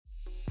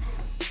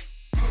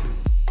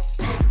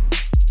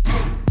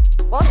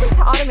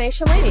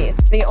Automation Ladies,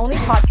 the only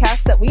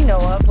podcast that we know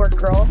of where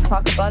girls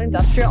talk about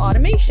industrial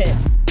automation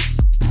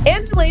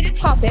and related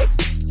topics.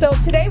 So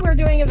today we're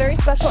doing a very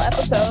special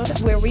episode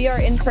where we are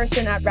in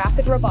person at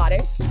Rapid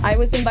Robotics. I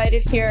was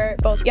invited here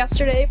both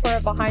yesterday for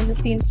a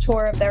behind-the-scenes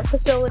tour of their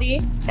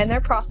facility and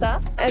their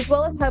process, as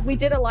well as we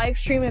did a live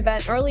stream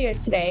event earlier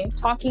today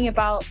talking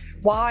about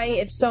why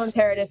it's so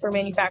imperative for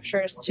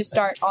manufacturers to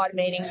start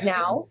automating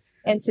now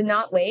and to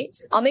not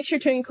wait. I'll make sure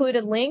to include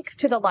a link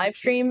to the live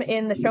stream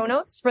in the show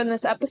notes for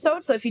this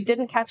episode. So if you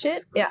didn't catch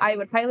it, I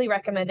would highly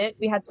recommend it.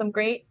 We had some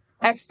great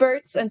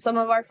experts and some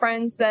of our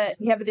friends that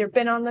have either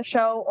been on the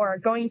show or are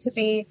going to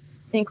be,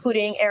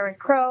 including Aaron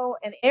Crow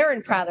and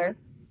Aaron Prather.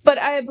 But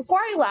before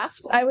I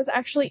left, I was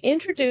actually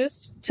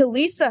introduced to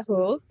Lisa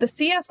Hu, the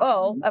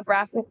CFO of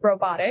Rapid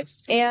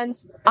Robotics. And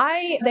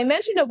they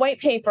mentioned a white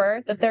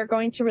paper that they're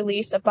going to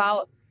release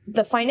about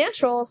the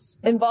financials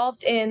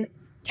involved in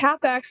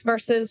CapEx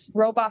versus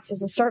robots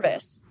as a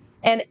service.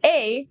 And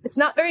it's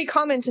not very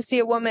common to see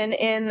a woman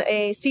in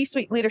a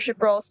C-suite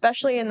leadership role,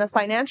 especially in the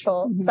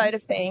financial side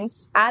of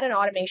things at an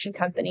automation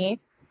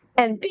company.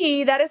 And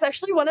B, that is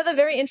actually one of the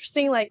very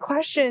interesting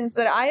questions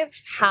that I have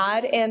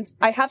had. And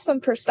I have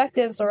some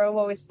perspectives, or I've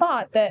always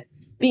thought that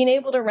being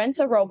able to rent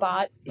a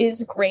robot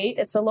is great.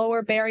 It's a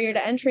lower barrier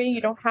to entry.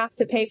 You don't have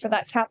to pay for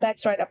that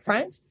CapEx right up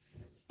front.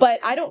 But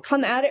I don't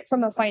come at it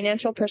from a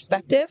financial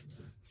perspective.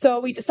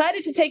 So we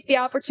decided to take the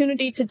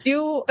opportunity to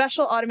do a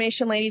special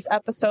Automation Ladies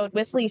episode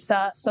with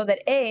Lisa so that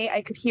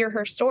I could hear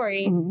her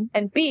story,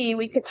 and B,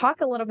 we could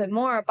talk a little bit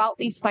more about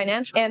these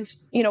financial and,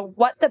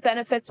 what the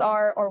benefits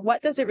are, or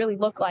what does it really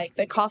look like,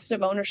 the cost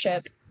of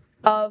ownership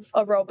of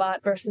a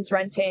robot versus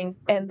renting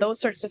and those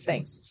sorts of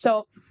things.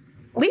 So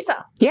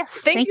Lisa, yes,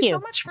 thank you so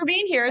much for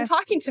being here and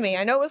talking to me.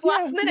 I know it was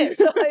last minute,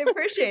 so I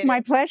appreciate it. My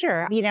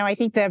pleasure. I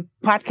think the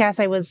podcast,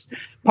 I was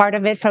part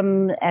of it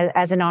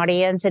as an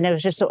audience, and it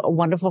was just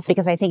wonderful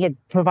because I think it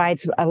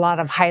provides a lot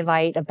of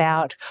highlight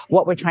about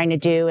what we're trying to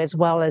do, as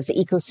well as the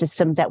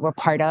ecosystem that we're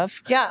part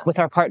of with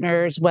our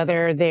partners,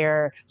 whether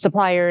they're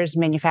suppliers,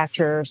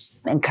 manufacturers,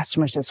 and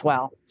customers as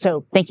well.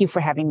 So thank you for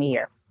having me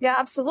here. Yeah,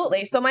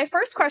 absolutely. So my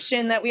first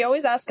question that we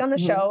always ask on the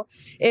show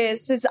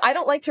is I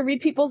don't like to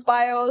read people's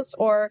bios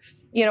or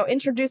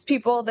introduce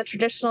people the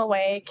traditional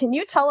way. Can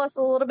you tell us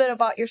a little bit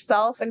about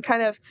yourself and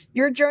kind of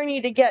your journey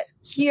to get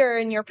here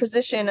in your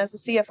position as a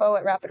CFO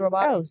at Rapid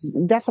Robotics?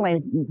 Oh,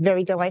 definitely.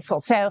 Very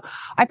delightful. So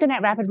I've been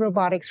at Rapid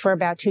Robotics for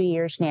about 2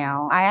 years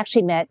now. I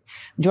actually met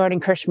Jordan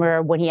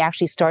Kirschmer when he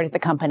actually started the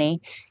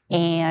company.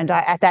 And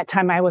at that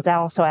time, I was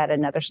also at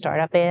another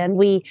startup, and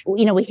we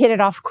hit it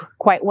off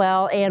quite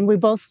well. And we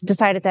both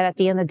decided that at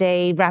the end of the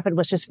day, Rapid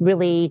was just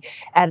really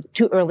at a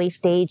too early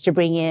stage to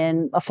bring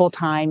in a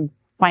full-time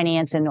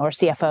finance or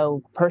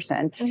CFO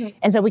person.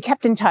 And so we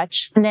kept in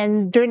touch. And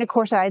then during the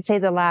course, I'd say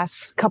the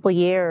last couple of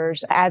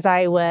years, as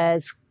I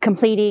was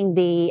completing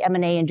the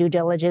M&A and due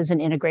diligence and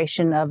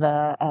integration of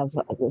a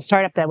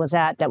startup that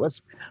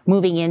was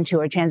moving into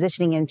or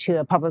transitioning into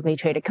a publicly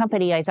traded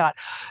company, I thought,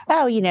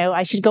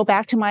 I should go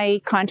back to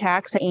my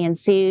contacts and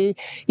see,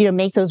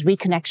 make those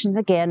reconnections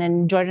again.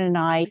 And Jordan and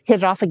I hit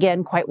it off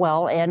again quite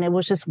well. And it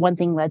was just one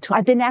thing led to.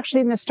 I've been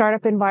actually in the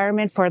startup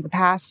environment for the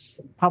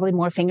past probably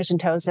more fingers and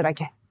toes that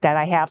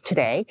I have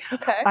today.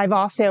 Okay. I've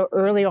also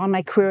early on in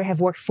my career have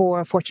worked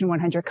for Fortune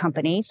 100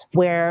 companies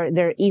where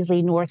they're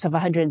easily north of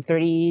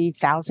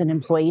 130,000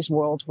 employees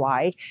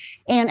worldwide.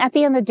 And at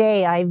the end of the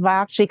day, I've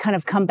actually kind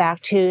of come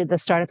back to the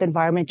startup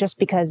environment just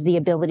because the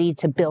ability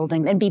to build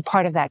and be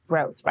part of that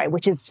growth, right?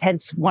 Which is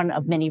hence one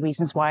of many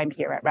reasons why I'm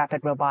here at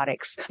Rapid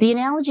Robotics. The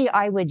analogy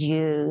I would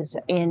use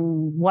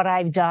in what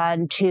I've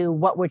done to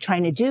what we're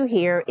trying to do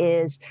here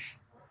is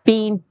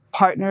being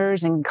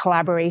partners and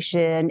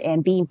collaboration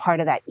and being part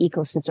of that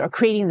ecosystem or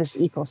creating this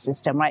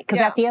ecosystem, right?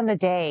 Because at the end of the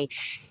day,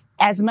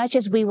 as much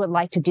as we would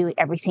like to do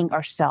everything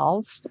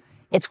ourselves,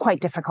 it's quite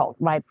difficult,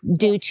 right?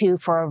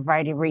 For a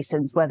variety of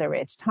reasons, whether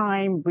it's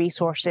time,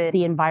 resources,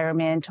 the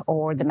environment,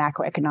 or the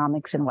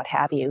macroeconomics and what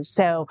have you.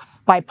 So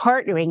by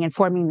partnering and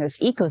forming this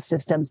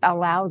ecosystems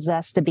allows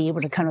us to be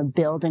able to kind of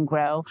build and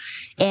grow.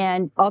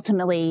 And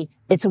ultimately,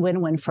 it's a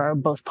win-win for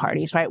both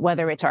parties, right?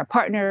 Whether it's our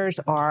partners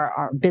or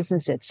our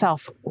business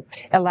itself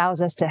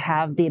allows us to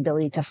have the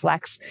ability to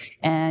flex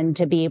and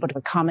to be able to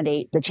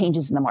accommodate the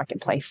changes in the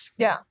marketplace.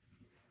 Yeah.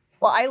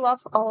 Well, I love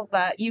all of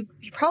that. You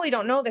probably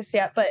don't know this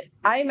yet, but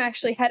I'm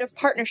actually head of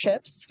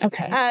partnerships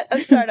at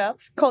a startup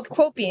called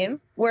QuoteBeam.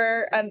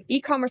 We're an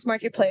e-commerce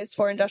marketplace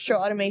for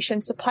industrial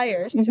automation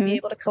suppliers to be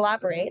able to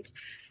collaborate.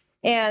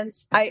 And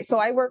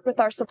I work with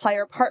our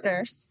supplier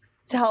partners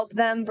to help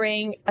them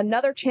bring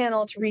another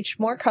channel to reach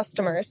more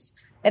customers.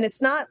 And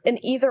it's not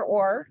an either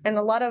or. And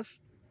a lot of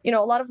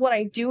what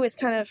I do is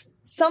kind of,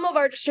 some of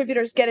our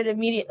distributors get it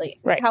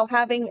immediately. Right. How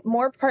having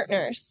more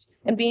partners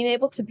and being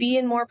able to be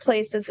in more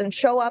places and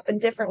show up in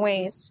different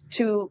ways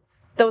to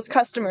those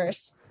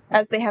customers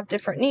as they have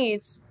different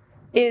needs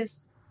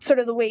is sort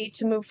of the way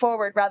to move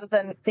forward, rather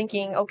than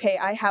thinking, okay,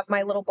 I have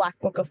my little black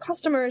book of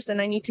customers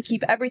and I need to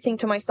keep everything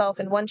to myself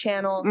in one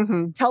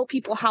channel, tell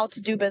people how to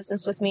do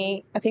business with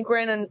me. I think we're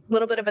in a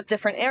little bit of a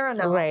different era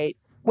now. Right.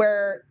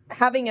 where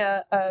having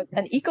an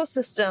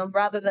ecosystem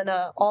rather than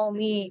a all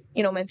me,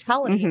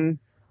 mentality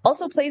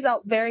also plays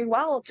out very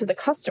well to the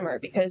customer,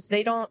 because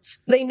they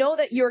know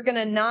that you're going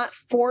to not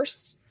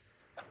force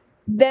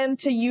them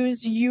to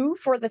use you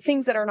for the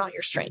things that are not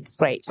your strengths.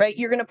 Right.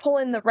 You're going to pull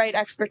in the right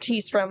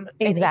expertise from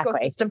an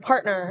ecosystem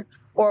partner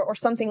or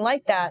something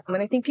like that. And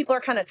I think people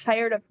are kind of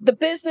tired of the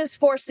business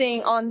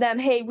forcing on them,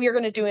 hey, we are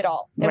going to do it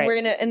all.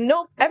 And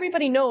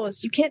everybody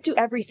knows you can't do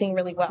everything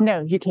really well.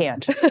 No, you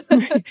can't.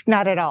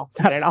 Not at all.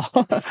 Not at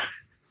all.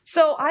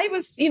 So I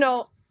was,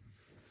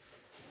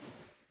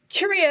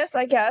 curious,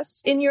 I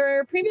guess, in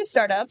your previous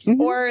startups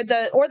or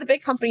the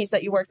big companies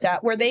that you worked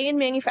at, were they in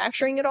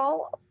manufacturing at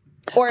all?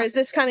 Or is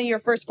this kind of your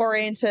first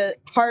foray into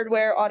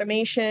hardware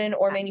automation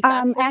or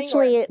manufacturing?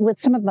 Actually, with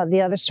some of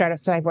the other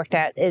startups that I've worked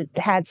at, it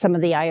had some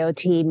of the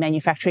IoT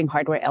manufacturing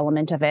hardware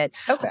element of it.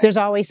 Okay. There's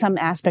always some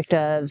aspect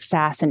of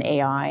SaaS and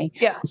AI.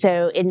 Yeah.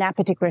 So in that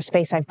particular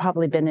space, I've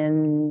probably been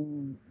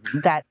in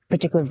that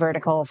particular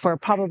vertical for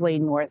probably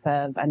north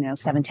of,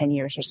 7-10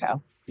 years or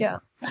so. Yeah.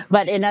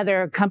 But in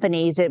other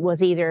companies, it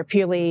was either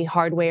purely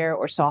hardware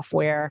or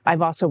software.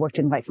 I've also worked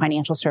in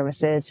financial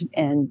services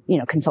and,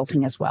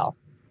 consulting as well.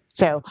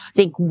 So I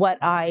think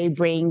what I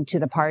bring to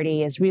the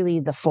party is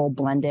really the full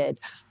blended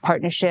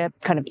partnership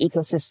kind of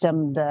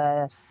ecosystem,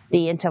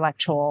 the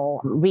intellectual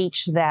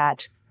reach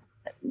that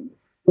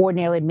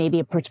ordinarily maybe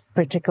a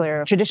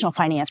particular traditional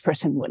finance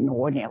person wouldn't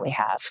ordinarily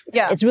have.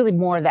 Yeah. It's really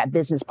more of that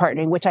business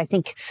partnering, which I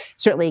think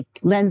certainly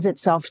lends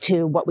itself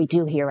to what we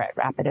do here at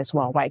Rapid as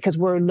well, right? Because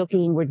we're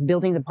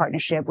building the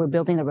partnership, we're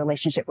building the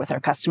relationship with our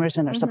customers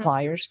and our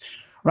suppliers,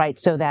 right?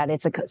 So that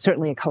it's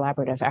certainly a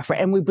collaborative effort,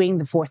 and we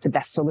bring forth the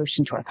best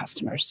solution to our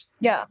customers.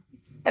 Yeah.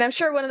 And I'm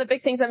sure one of the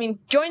big things,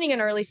 joining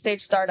an early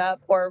stage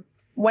startup or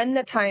when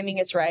the timing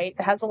is right,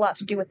 it has a lot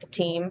to do with the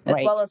team, as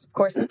well as, of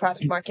course, the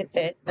product market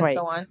fit and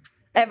so on.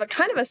 I have a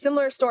kind of a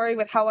similar story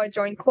with how I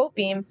joined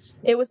QuoteBeam.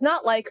 It was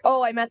not like,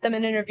 I met them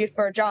and interviewed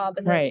for a job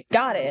and then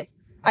got it.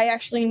 I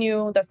actually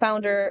knew the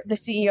founder, the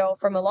CEO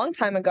from a long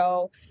time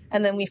ago.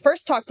 And then we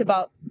first talked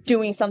about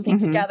doing something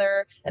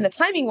together and the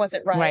timing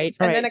wasn't right.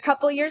 And then a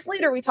couple of years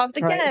later, we talked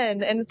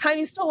again and the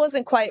timing still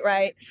wasn't quite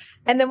right.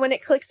 And then when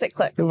it clicks, it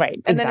clicks.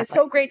 Right. And then it's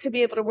so great to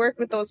be able to work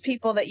with those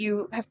people that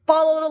you have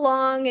followed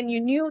along and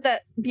you knew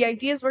that the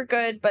ideas were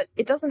good, but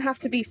it doesn't have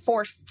to be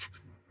forced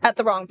at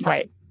the wrong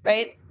time.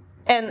 Right.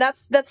 And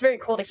that's very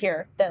cool to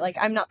hear that,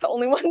 I'm not the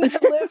only one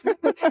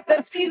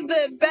that sees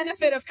the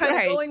benefit of kind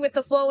of going with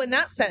the flow in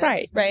that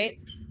sense, right?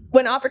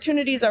 When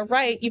opportunities are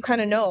right, you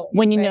kind of know.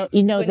 When you know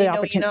the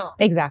opportunity.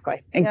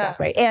 Exactly. Yeah.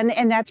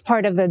 And that's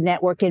part of the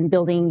network in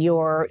building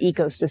your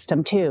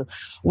ecosystem too,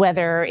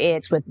 whether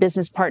it's with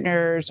business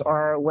partners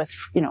or with,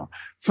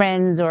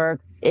 friends or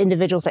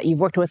individuals that you've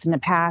worked with in the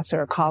past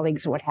or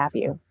colleagues or what have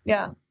you.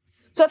 Yeah.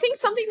 So I think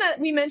something that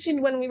we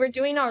mentioned when we were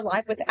doing our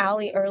live with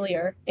Allie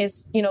earlier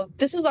is,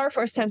 this is our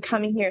first time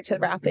coming here to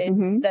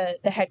Rapid,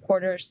 the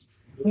headquarters,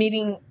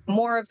 meeting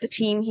more of the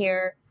team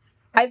here.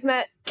 I've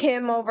met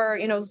Kim over,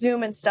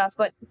 Zoom and stuff,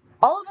 but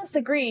all of us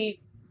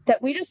agree that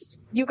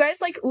you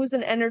guys ooze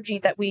an energy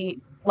that we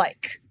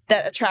like,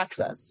 that attracts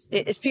us.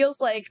 It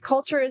feels like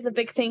culture is a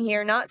big thing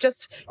here, not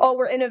just,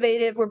 we're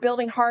innovative, we're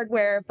building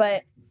hardware,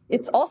 but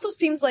it also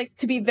seems like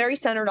to be very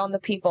centered on the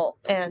people.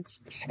 And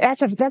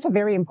that's a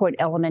very important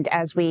element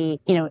as we,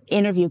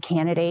 interview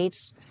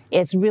candidates.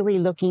 It's really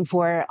looking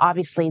for,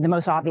 obviously, the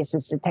most obvious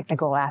is the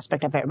technical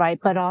aspect of it, right?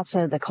 But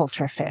also the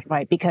culture fit,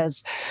 right?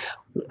 Because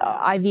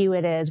I view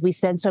it as we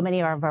spend so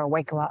many of our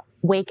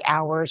wake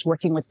hours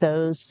working with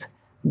those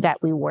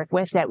that we work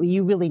with, that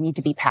you really need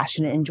to be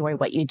passionate, enjoy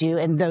what you do,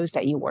 and those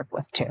that you work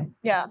with too.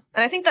 Yeah.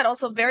 And I think that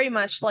also very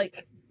much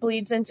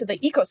bleeds into the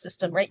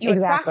ecosystem, right? You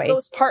attract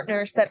those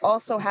partners that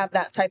also have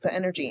that type of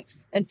energy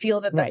and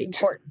feel that that's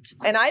important.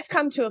 And I've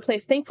come to a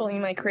place, thankfully,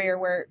 in my career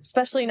where,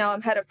 especially now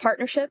I'm head of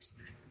partnerships,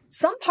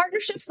 some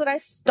partnerships that I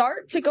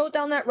start to go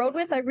down that road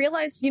with, I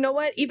realize,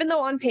 even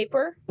though on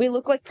paper we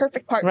look like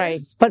perfect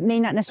partners, but may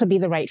not necessarily be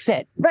the right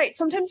fit. Right.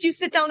 Sometimes you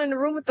sit down in a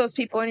room with those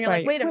people and you're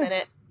like, wait a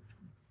minute,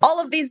 all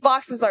of these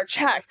boxes are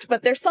checked,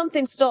 but there's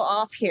something still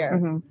off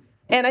here.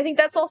 And I think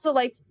that's also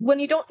when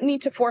you don't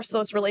need to force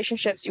those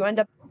relationships, you end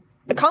up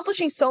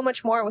accomplishing so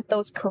much more with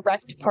those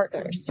correct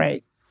partners.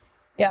 Right.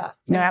 Yeah.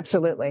 No,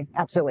 absolutely.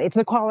 Absolutely. It's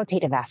the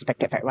qualitative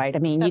aspect of it, right?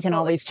 You can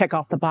always check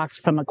off the box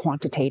from a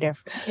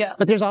quantitative,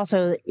 but there's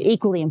also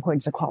equally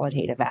important the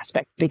qualitative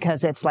aspect,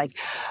 because it's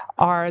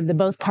are the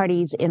both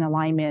parties in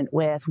alignment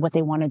with what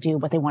they want to do,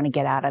 what they want to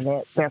get out of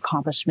it, their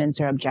accomplishments,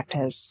 their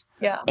objectives.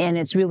 Yeah. And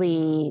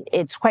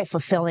it's quite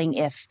fulfilling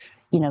if,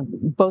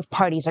 both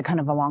parties are kind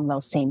of along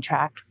those same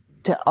track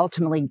to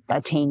ultimately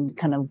attain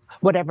kind of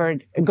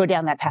go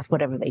down that path,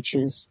 whatever they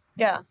choose.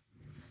 Yeah.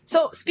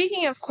 So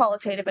speaking of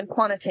qualitative and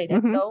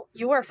quantitative, though,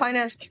 you are a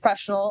finance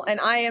professional, and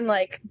I am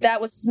like,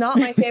 that was not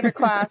my favorite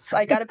class.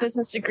 I got a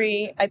business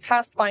degree. I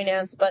passed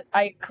finance, but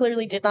I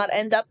clearly did not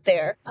end up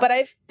there. But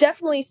I've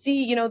definitely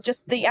see,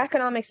 just the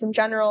economics in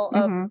general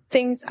of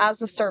things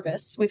as a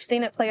service. We've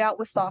seen it play out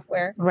with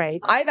software.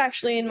 Right. I've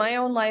actually, in my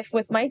own life,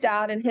 with my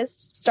dad and his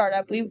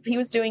startup, he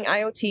was doing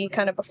IoT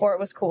kind of before it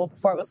was cool,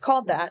 before it was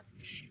called that.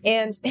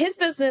 And his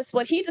business,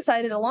 what he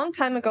decided a long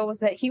time ago was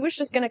that he was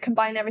just going to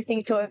combine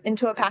everything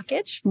into a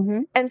package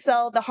and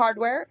sell the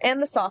hardware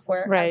and the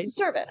software as a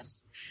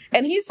service.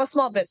 And he's a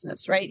small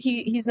business, right?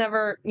 He's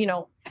never,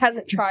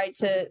 hasn't tried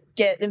to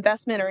get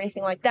investment or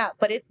anything like that,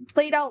 but it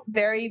played out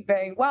very,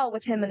 very well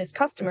with him and his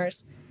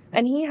customers.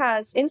 And he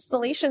has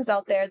installations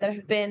out there that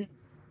have been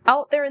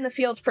out there in the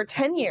field for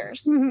 10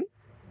 years.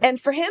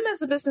 And for him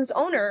as a business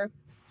owner,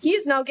 he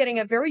is now getting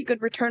a very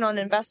good return on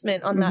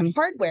investment on that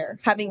hardware,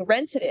 having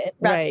rented it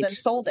rather than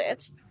sold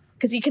it,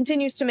 because he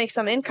continues to make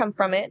some income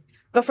from it.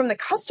 But from the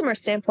customer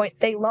standpoint,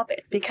 they love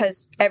it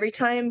because every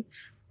time,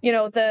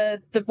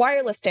 the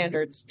wireless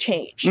standards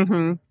change,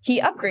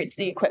 he upgrades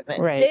the equipment.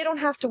 Right. They don't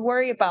have to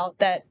worry about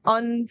that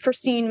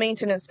unforeseen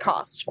maintenance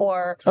cost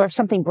or if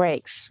something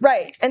breaks.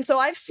 Right. And so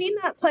I've seen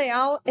that play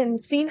out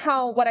and seen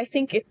what I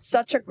think it's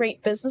such a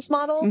great business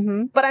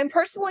model. But I'm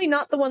personally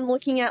not the one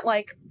looking at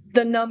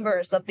the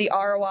numbers of the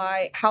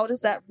ROI. How does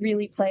that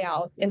really play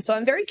out? And so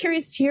I'm very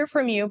curious to hear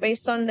from you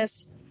based on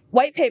this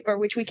white paper,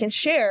 which we can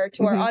share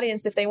to our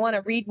audience if they want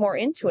to read more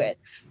into it.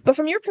 But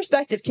from your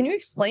perspective, can you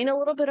explain a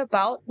little bit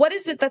about what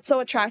is it that's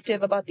so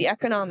attractive about the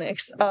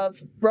economics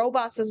of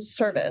robots as a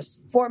service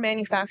for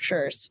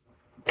manufacturers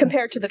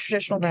compared to the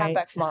traditional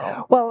CapEx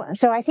model? Well,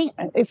 so I think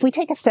if we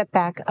take a step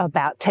back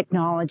about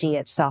technology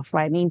itself,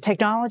 right? I mean,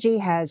 technology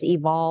has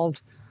evolved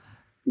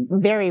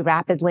very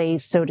rapidly,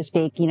 so to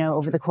speak,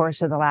 over the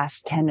course of the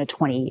last 10 to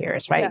 20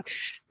 years, right? Yeah.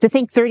 To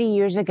think 30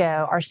 years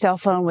ago, our cell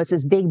phone was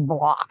this big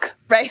block.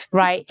 Right.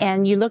 Right.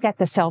 And you look at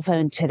the cell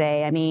phone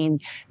today, I mean,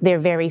 they're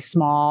very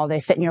small. They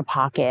fit in your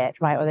pocket,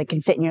 right? Or they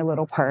can fit in your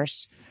little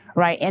purse.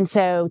 Right. And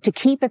so to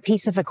keep a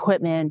piece of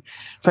equipment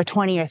for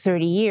 20 or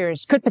 30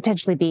 years could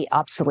potentially be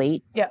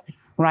obsolete. Yeah.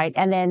 Right.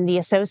 And then the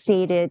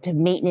associated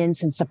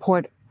maintenance and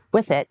support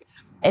with it,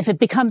 if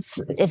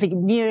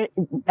it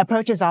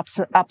approaches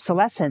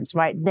obsolescence,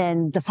 right,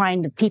 then to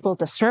find the people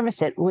to service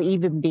it will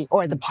even be,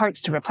 or the parts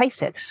to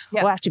replace it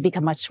will actually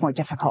become much more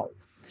difficult.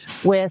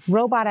 With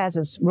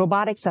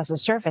robotics as a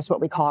service,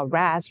 what we call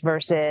RaaS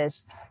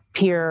versus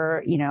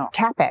pure,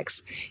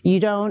 CapEx, you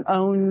don't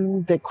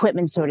own the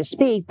equipment, so to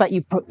speak, but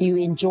you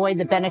enjoy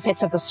the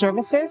benefits of the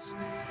services.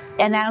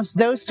 And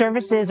those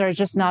services are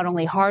just not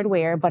only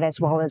hardware, but as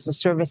well as the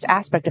service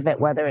aspect of it,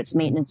 whether it's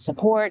maintenance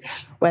support,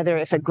 whether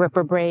if a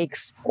gripper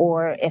breaks,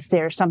 or if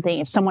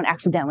someone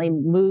accidentally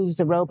moves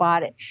the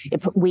robot,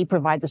 we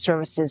provide the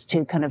services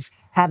to kind of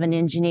have an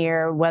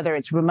engineer, whether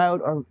it's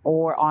remote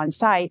or on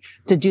site,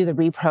 to do the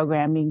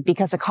reprogramming,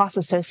 because the cost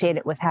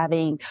associated with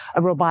having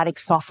a robotic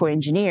software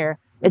engineer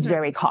is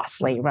very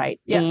costly,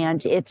 right? Yes.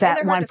 And it's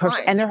at one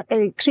person, and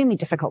they're extremely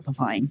difficult to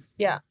find.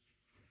 Yeah.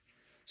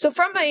 So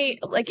from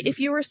if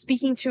you were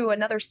speaking to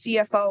another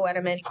CFO at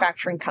a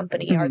manufacturing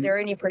company, are there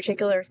any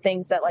particular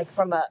things that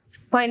from a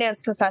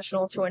finance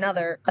professional to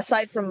another,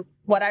 aside from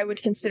what I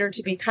would consider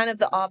to be kind of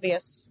the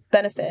obvious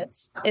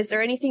benefits, is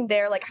there anything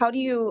there? How do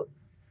you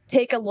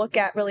take a look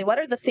at really what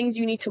are the things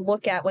you need to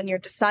look at when you're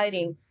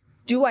deciding,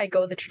 do I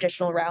go the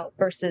traditional route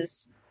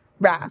versus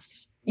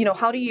RaaS?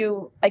 How do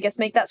you,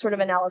 make that sort of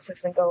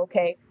analysis and go,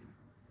 okay,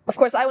 of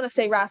course, I want to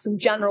say RaaS in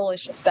general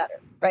is just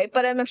better, right?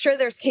 But I'm sure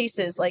there's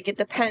cases, it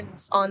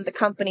depends on the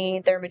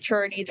company, their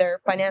maturity,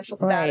 their financial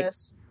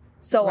status,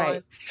 so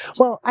on.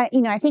 Well, I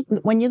think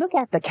when you look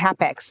at the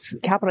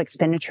CapEx, capital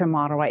expenditure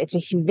model, right, it's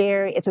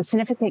a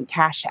significant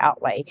cash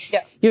outlay.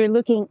 Yeah. You're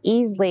looking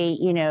easily,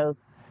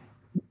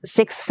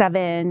 6,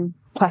 7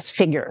 plus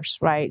figures,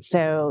 right?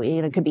 So,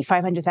 it could be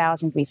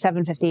 500,000, it could be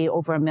 750,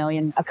 over $1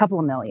 million, a couple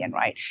of million,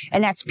 right?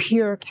 And that's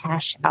pure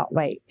cash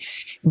outlay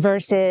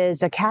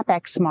versus a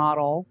CapEx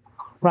model,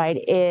 right?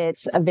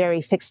 It's a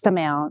very fixed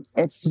amount.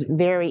 It's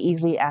very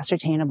easily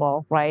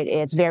ascertainable, right?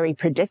 It's very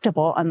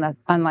predictable,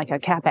 unlike a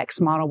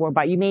CapEx model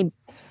whereby you may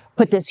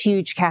put this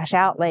huge cash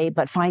outlay,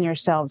 but find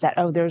yourselves that,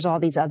 there's all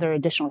these other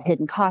additional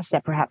hidden costs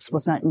that perhaps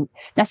was not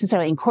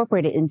necessarily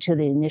incorporated into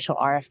the initial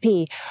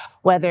RFP,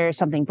 whether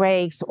something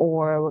breaks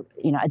or,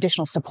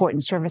 additional support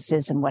and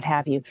services and what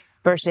have you,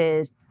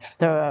 versus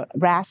the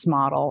RaaS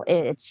model.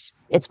 It's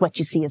what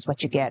you see is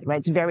what you get, right?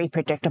 It's very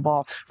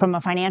predictable. From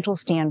a financial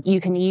standpoint, you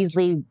can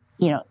easily,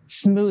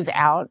 smooth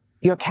out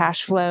your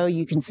cash flow,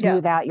 you can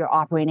smooth out your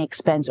operating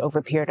expense over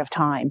a period of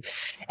time.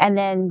 And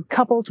then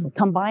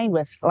combined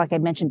with, like I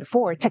mentioned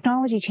before,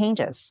 technology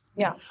changes.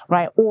 Yeah.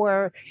 Right.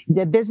 Or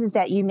the business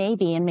that you may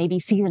be in may be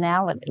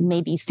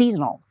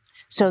seasonal.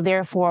 So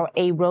therefore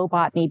a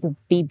robot may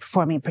be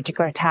performing a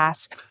particular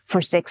task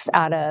for 6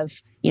 out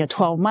of,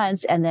 12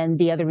 months. And then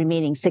the other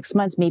remaining 6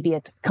 months may be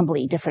a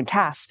completely different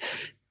task.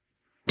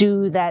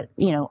 do that,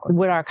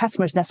 would our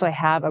customers necessarily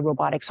have a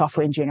robotic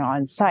software engineer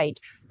on site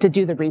to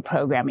do the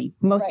reprogramming?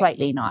 Most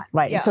likely not,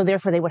 right? Yeah. And so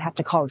therefore they would have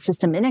to call a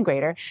system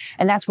integrator,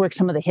 and that's where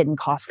some of the hidden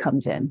cost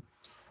comes in.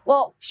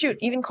 Well, shoot,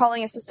 even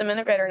calling a system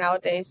integrator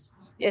nowadays,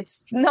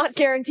 it's not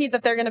guaranteed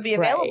that they're going to be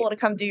available to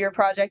come do your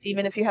project,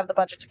 even if you have the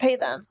budget to pay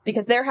them,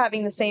 because they're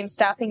having the same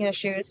staffing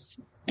issues,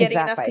 getting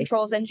enough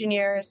controls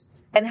engineers,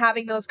 and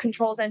having those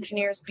controls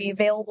engineers be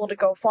available to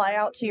go fly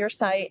out to your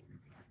site.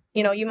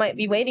 You might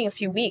be waiting a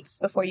few weeks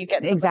before you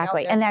get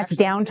exactly, and that's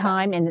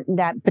downtime, and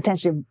that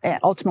potentially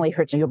ultimately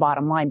hurts your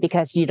bottom line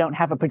because you don't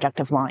have a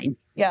productive line.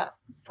 Yeah,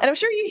 and I'm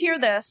sure you hear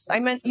this.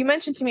 You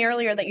mentioned to me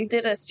earlier that you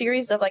did a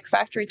series of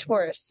factory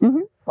tours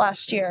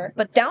last year,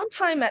 but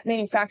downtime at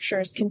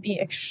manufacturers can be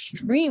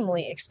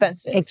extremely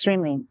expensive.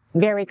 Extremely,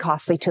 very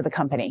costly to the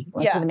company,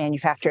 to the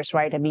manufacturers,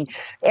 right? I mean,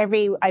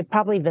 I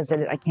probably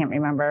visited, I can't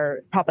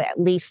remember, probably at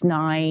least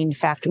 9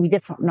 factory. We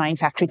did 9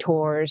 factory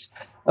tours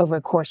over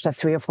a course of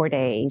 3 or 4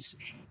 days.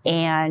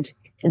 And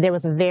there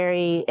was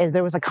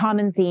a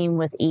common theme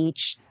with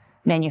each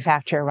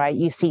manufacturer, right?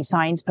 You see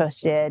signs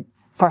posted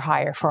for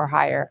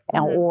hire,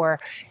 or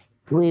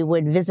we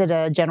would visit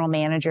a general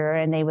manager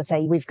and they would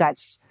say, we've got,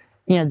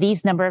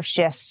 these number of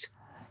shifts,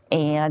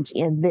 and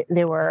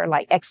there were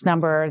X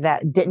number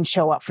that didn't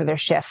show up for their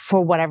shift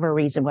for whatever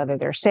reason, whether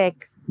they're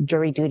sick,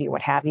 jury duty,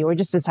 what have you, or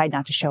just decide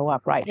not to show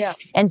up, right? Yeah.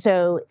 And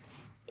so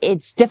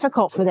it's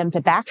difficult for them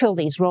to backfill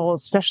these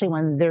roles, especially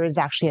when there is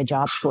actually a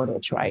job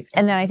shortage, right?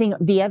 And then I think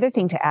the other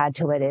thing to add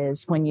to it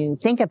is when you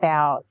think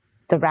about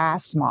the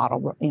RaaS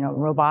model,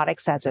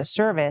 robotics as a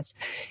service,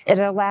 it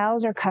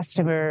allows our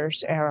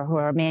customers who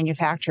are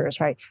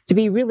manufacturers, right, to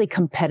be really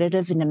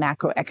competitive in the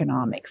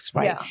macroeconomics,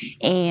 right? Yeah.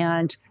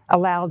 And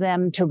allow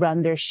them to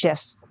run their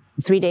shifts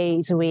 3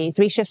 days a week,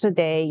 3 shifts a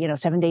day,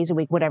 7 days a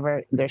week,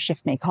 whatever their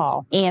shift may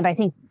call. And I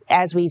think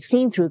as we've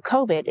seen through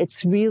COVID,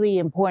 it's really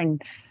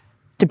important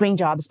to bring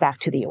jobs back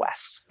to the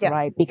U.S.,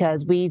 right?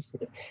 Because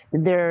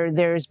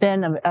there's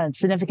been a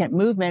significant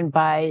movement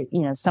by,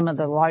 some of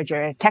the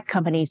larger tech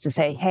companies to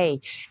say,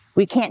 hey,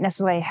 we can't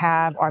necessarily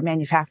have our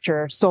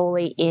manufacturer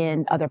solely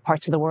in other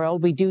parts of the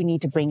world. We do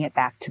need to bring it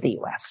back to the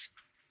U.S.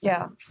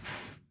 Yeah.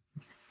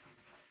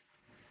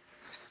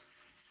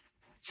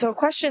 So a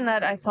question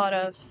that I thought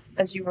of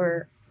as you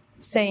were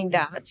saying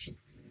that,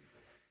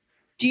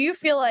 do you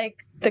feel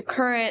like the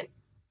current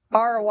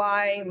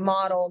ROI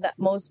model that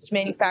most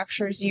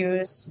manufacturers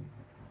use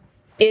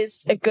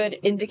is a good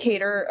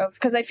indicator of,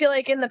 because I feel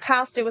like in the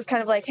past it was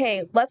kind of like,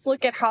 hey, let's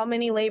look at how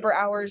many labor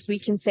hours we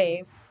can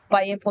save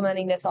by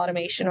implementing this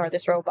automation or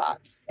this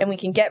robot, and we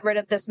can get rid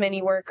of this many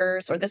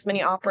workers or this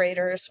many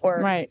operators,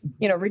 or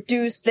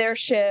reduce their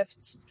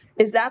shifts.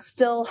 Is that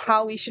still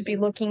how we should be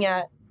looking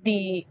at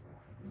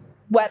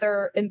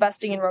whether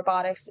investing in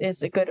robotics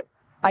is a good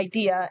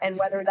idea, and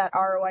whether that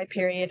ROI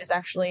period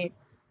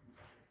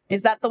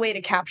is that the way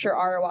to capture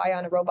ROI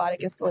on a robotic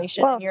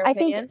installation, in your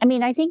opinion?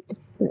 I think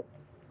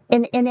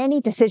in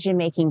any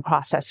decision-making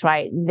process,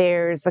 right,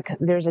 there's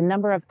a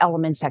number of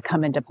elements that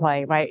come into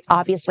play, right?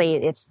 Obviously,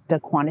 it's the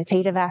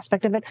quantitative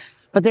aspect of it,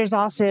 but there's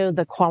also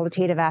the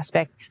qualitative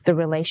aspect, the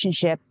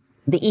relationship,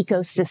 the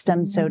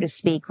ecosystem, so to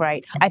speak,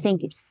 right? I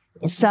think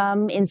in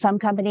some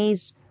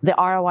companies, the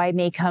ROI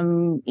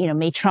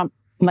may trump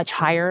much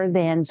higher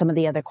than some of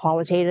the other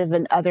qualitative,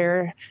 and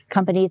other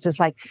companies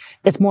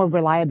it's more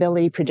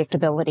reliability,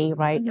 predictability,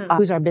 right?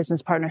 Who's our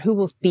business partner? Who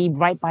will be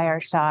right by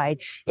our side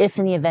if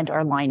in the event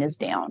our line is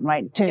down,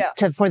 right?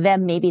 For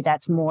them, maybe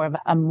that's more of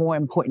a more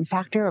important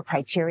factor or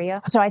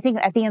criteria. So I think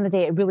at the end of the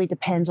day, it really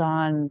depends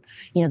on,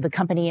 the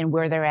company and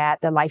where they're at,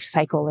 the life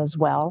cycle as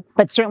well.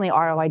 But certainly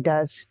ROI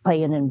does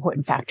play an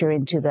important factor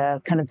into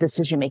the kind of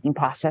decision-making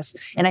process.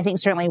 And I think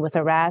certainly with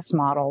the RaaS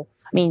model,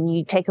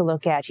 you take a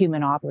look at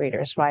human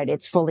operators, right?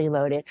 It's fully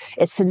loaded.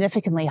 It's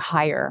significantly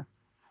higher,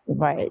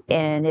 right?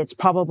 And it's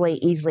probably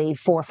easily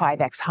 4 or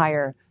 5x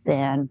higher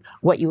than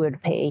what you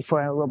would pay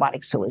for a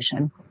robotic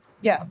solution.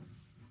 Yeah.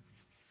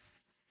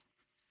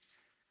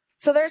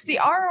 So there's the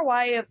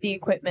ROI of the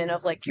equipment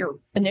of your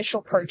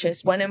initial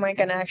purchase. When am I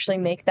going to actually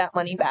make that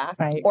money back,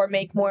 right, or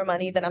make more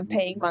money than I'm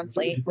paying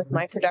monthly with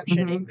my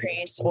production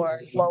increase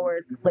or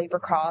lowered labor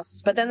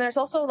costs? But then there's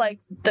also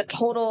the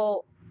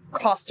total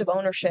cost of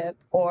ownership,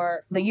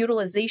 or the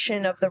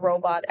utilization of the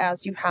robot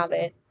as you have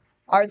it.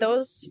 Are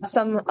those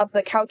some of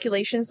the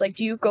calculations?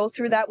 Do you go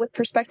through that with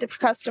prospective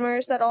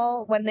customers at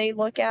all when they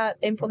look at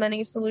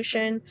implementing a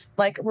solution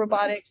like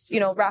robotics,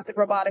 rapid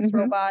robotics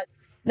robot?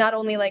 Not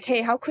only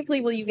hey, how quickly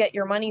will you get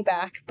your money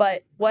back,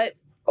 but what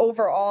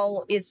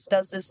overall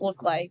does this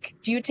look like?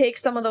 Do you take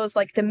some of those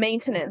the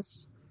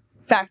maintenance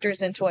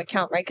factors into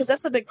account, right? Because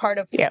that's a big part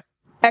of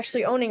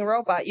actually owning a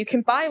robot. You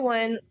can buy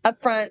one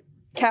upfront,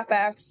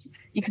 CapEx.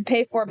 You can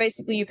pay for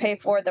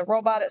the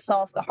robot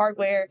itself, the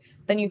hardware,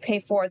 then you pay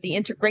for the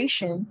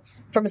integration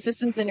from a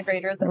systems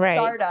integrator, the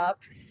startup.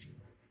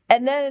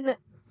 And then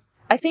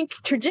I think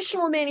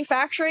traditional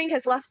manufacturing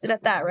has left it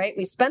at that, right?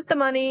 We spent the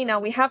money, now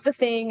we have the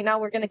thing, now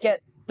we're going to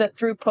get the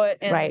throughput,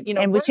 and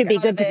and we should be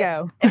good to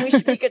go. And we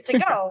should be good to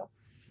go.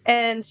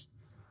 And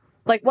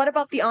like, what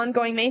about the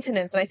ongoing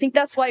maintenance? And I think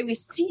that's why we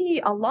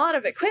see a lot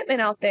of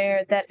equipment out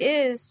there that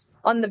is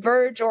on the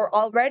verge or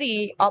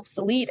already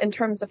obsolete in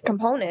terms of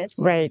components.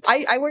 Right.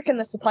 I work in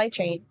the supply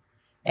chain,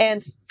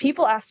 and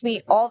people ask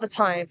me all the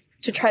time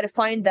to try to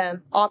find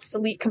them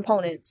obsolete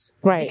components.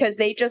 Right. Because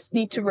they just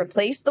need to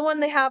replace the one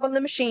they have on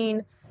the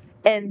machine,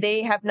 and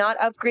they have not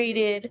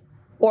upgraded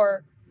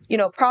or,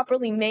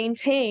 properly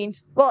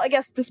maintained. Well, I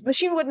guess this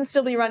machine wouldn't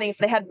still be running if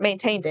they hadn't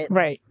maintained it.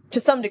 Right.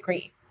 To some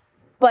degree.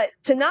 But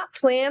to not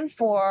plan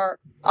for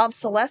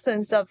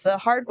obsolescence of the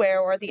hardware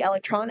or the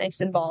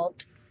electronics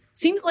involved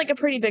seems like a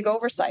pretty big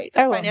oversight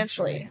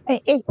financially.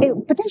 It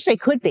potentially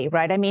could be,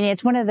 right? I mean,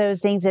 it's one of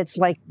those things, it's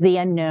like the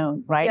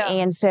unknown, right? Yeah.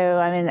 And so,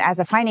 as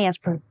a finance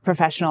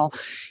professional,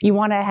 you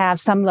want to have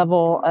some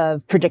level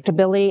of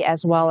predictability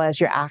as well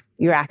as your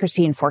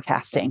accuracy in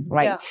forecasting,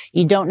 right? Yeah.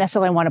 You don't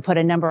necessarily want to put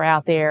a number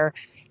out there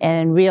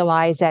and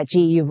realize that,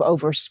 gee, you've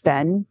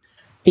overspent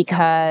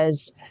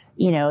because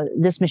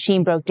this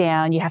machine broke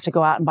down, you have to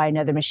go out and buy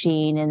another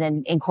machine and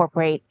then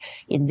incorporate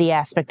the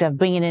aspect of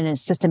bringing in a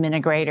system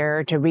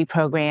integrator to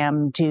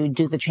reprogram to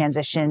do the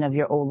transition of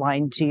your old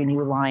line to your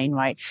new line,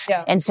 right?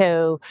 Yeah. And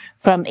so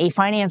from a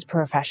finance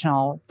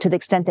professional, to the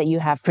extent that you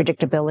have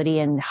predictability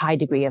and high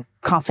degree of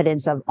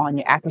confidence on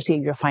your accuracy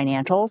of your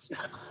financials,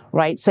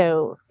 right?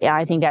 So yeah,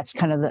 I think that's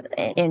kind of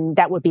and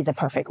that would be the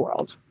perfect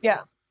world.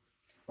 Yeah.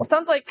 Well,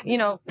 sounds like,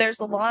 there's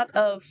a lot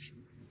of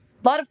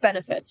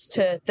benefits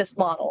to this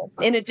model,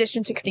 in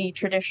addition to the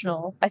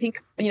traditional. I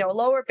think,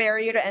 lower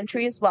barrier to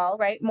entry as well,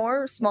 right?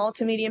 More small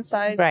to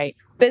medium-sized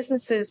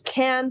businesses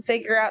can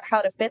figure out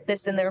how to fit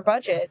this in their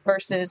budget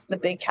versus the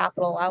big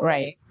capital outlay.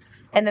 Right.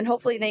 And then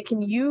hopefully they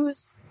can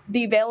use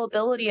the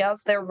availability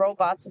of their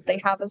robots that they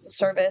have as a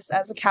service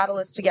as a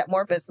catalyst to get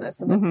more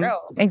business and then grow.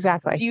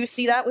 Exactly. Do you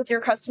see that with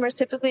your customers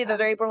typically, that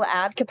they're able to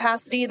add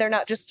capacity? They're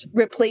not just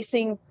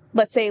replacing,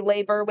 let's say,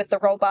 labor with the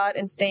robot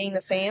and staying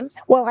the same?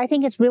 Well, I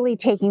think it's really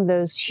taking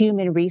those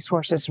human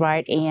resources,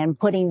 right, and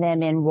putting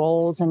them in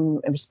roles and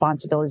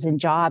responsibilities and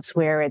jobs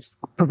where it's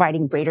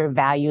providing greater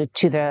value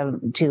to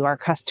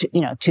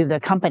the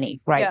company,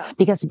 right? Yeah.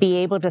 Because to be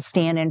able to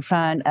stand in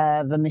front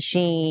of a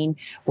machine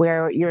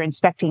where you're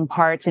inspecting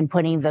parts and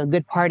putting the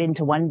good part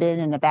into one bin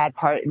and the bad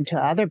part into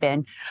other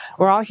bin,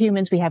 we're all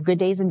humans. We have good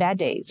days and bad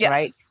days,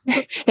 right?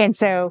 And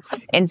so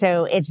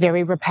it's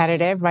very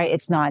repetitive, right?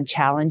 It's not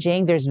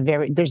challenging.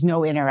 There's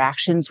no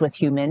interactions with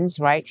humans,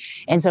 right?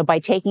 And so by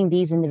taking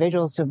these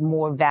individuals to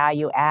more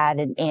value add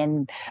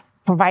and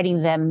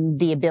providing them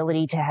the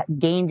ability to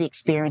gain the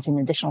experience and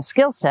additional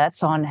skill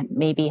sets on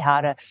maybe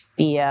how to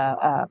be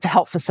to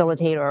help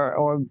facilitate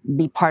or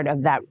be part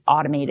of that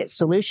automated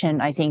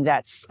solution, I think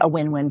that's a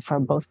win-win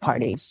for both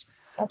parties.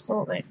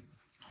 Absolutely.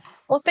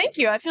 Well, thank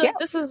you. I feel like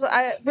this is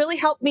really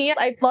helped me.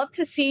 I'd love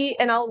to see,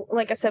 and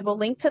like I said, we'll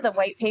link to the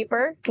white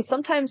paper, because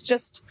sometimes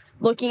just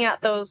looking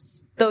at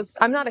those,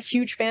 I'm not a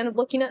huge fan of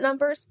looking at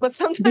numbers, but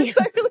sometimes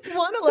I really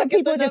want to look at the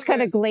numbers. Some people just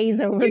kind of glaze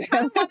over them. You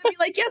kind of want to be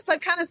like, yes,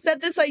 I've kind of said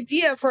this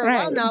idea for a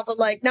while now, but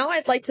like now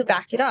I'd like to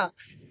back it up.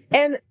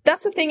 And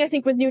that's the thing, I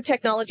think, with new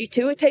technology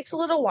too. It takes a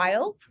little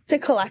while to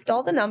collect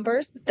all the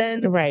numbers, but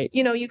then,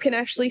 you can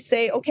actually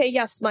say, okay,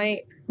 yes,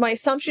 my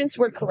assumptions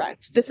were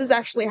correct. This is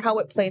actually how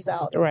it plays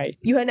out. Right.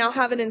 You now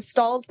have an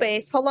installed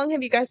base. How long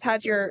have you guys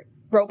had your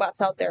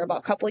robots out there? About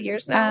a couple of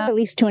years now? At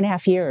least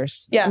 2.5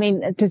 years. Yeah. I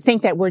mean, to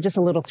think that we're just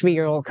a little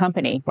 3-year-old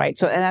company, right?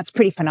 So, and that's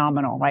pretty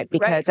phenomenal, right?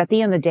 Because at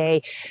the end of the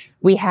day,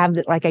 we have,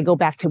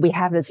 we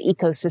have this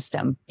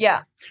ecosystem.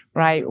 Yeah.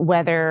 Right?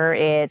 Whether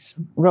it's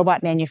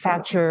robot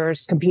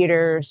manufacturers,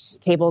 computers,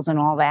 cables, and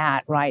all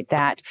that, right?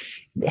 That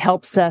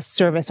helps us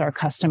service our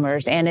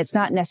customers. And it's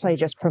not necessarily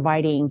just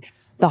providing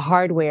the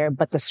hardware,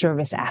 but the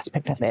service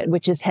aspect of it,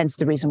 which is hence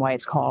the reason why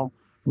it's called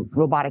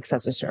robotics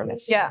as a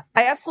service. Yeah,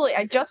 I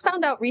just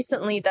found out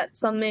recently that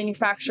some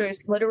manufacturers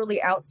literally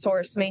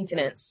outsource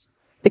maintenance.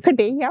 It could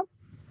be, yeah.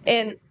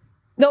 And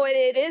no,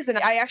 it is. And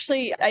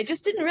I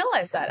just didn't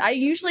realize that. I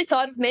usually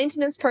thought of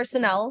maintenance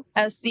personnel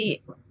as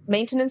the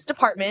maintenance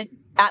department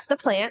at the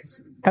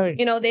plant.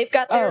 Oh. They've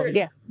got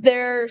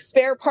their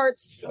spare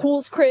parts,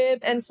 tools crib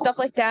and stuff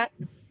like that.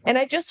 And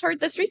I just heard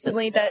this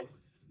recently that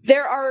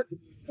there are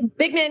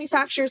big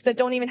manufacturers that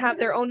don't even have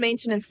their own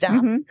maintenance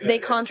staff. Mm-hmm. They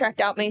contract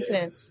out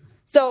maintenance.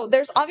 So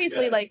there's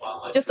obviously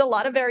just a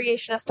lot of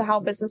variation as to how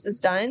business is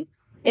done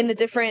in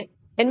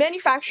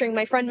manufacturing.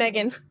 My friend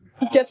Megan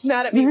gets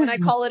mad at me when I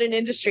call it an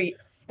industry.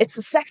 It's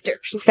a sector.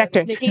 She says,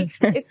 Nikki,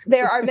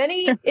 there are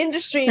many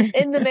industries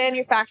in the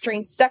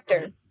manufacturing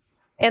sector,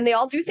 and they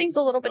all do things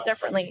a little bit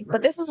differently.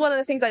 But this is one of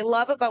the things I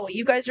love about what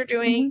you guys are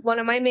doing. Mm-hmm. One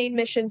of my main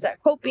missions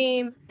at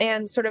QuoteBeam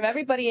and sort of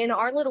everybody in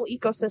our little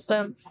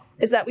ecosystem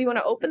is that we want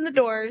to open the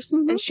doors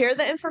and share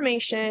the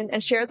information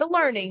and share the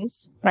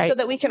learnings so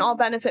that we can all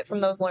benefit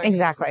from those learnings.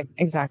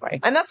 Exactly.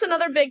 And that's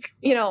another big,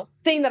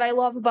 thing that I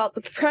love about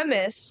the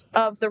premise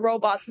of the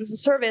robots as a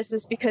service,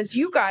 is because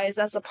you guys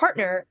as a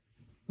partner,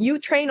 you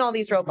train all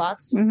these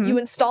robots, you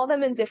install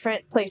them in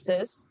different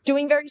places,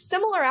 doing very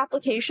similar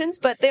applications,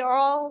 but they are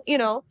all,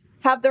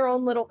 have their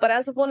own little, but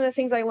as of one of the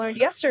things I learned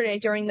yesterday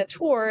during the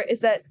tour is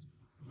that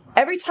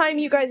every time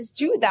you guys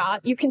do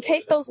that, you can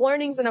take those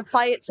learnings and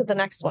apply it to the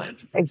next one.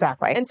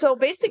 Exactly. And so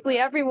basically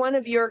every one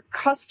of your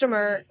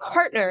customer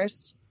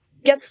partners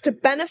gets to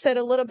benefit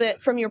a little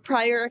bit from your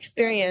prior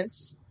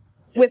experience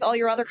with all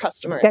your other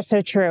customers. That's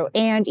so true.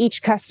 And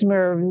each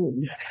customer,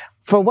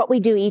 for what we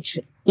do,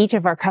 each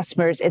of our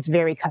customers, it's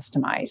very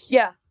customized.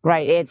 Yeah.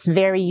 Right. It's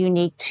very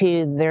unique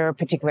to their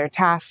particular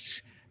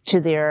tasks, to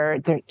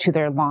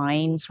their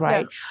lines,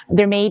 right? Yeah.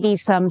 There may be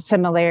some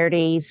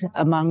similarities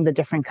among the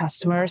different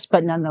customers,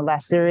 but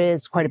nonetheless, there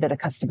is quite a bit of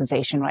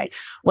customization, right?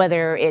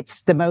 Whether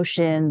it's the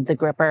motion, the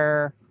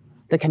gripper,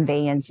 the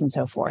conveyance, and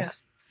so forth. Yeah.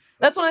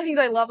 That's one of the things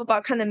I love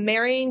about kind of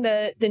marrying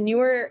the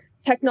newer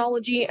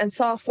technology and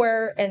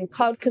software and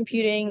cloud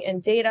computing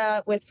and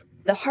data with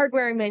the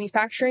hardware and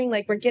manufacturing.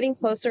 Like, we're getting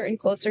closer and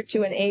closer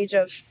to an age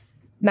of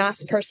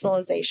mass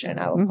personalization,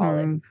 I would call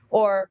it.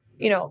 Or,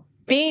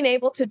 being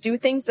able to do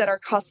things that are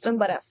custom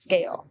but at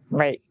scale.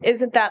 Right.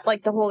 Isn't that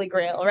like the holy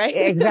grail, right?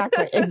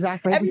 Exactly.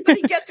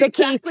 Everybody gets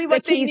exactly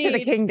what they need, to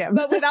the kingdom.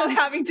 but without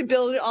having to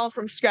build it all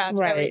from scratch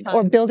every time.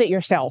 Or build it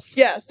yourself.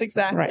 Yes,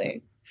 exactly.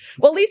 Right.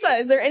 Well, Lisa,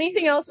 is there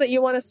anything else that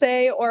you want to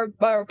say or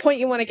point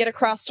you want to get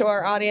across to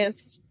our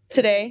audience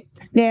today?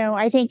 No,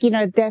 I think,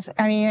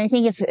 I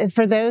think if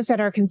for those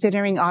that are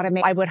considering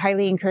automate, I would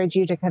highly encourage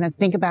you to kind of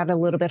think about it a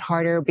little bit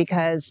harder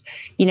because,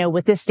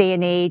 with this day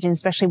and age, and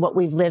especially what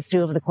we've lived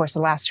through over the course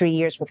of the last 3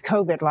 years with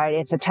COVID, right?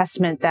 It's a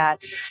testament that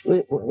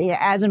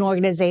as an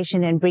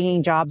organization and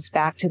bringing jobs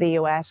back to the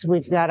U.S.,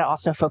 we've got to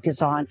also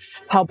focus on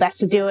how best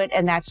to do it.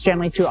 And that's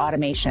generally through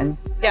automation.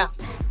 Yeah.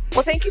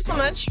 Well, thank you so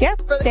much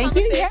for the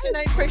conversation.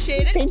 I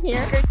appreciate it. Same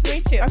here. It's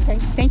great to meet you. Okay.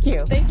 Thank you.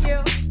 Thank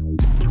you.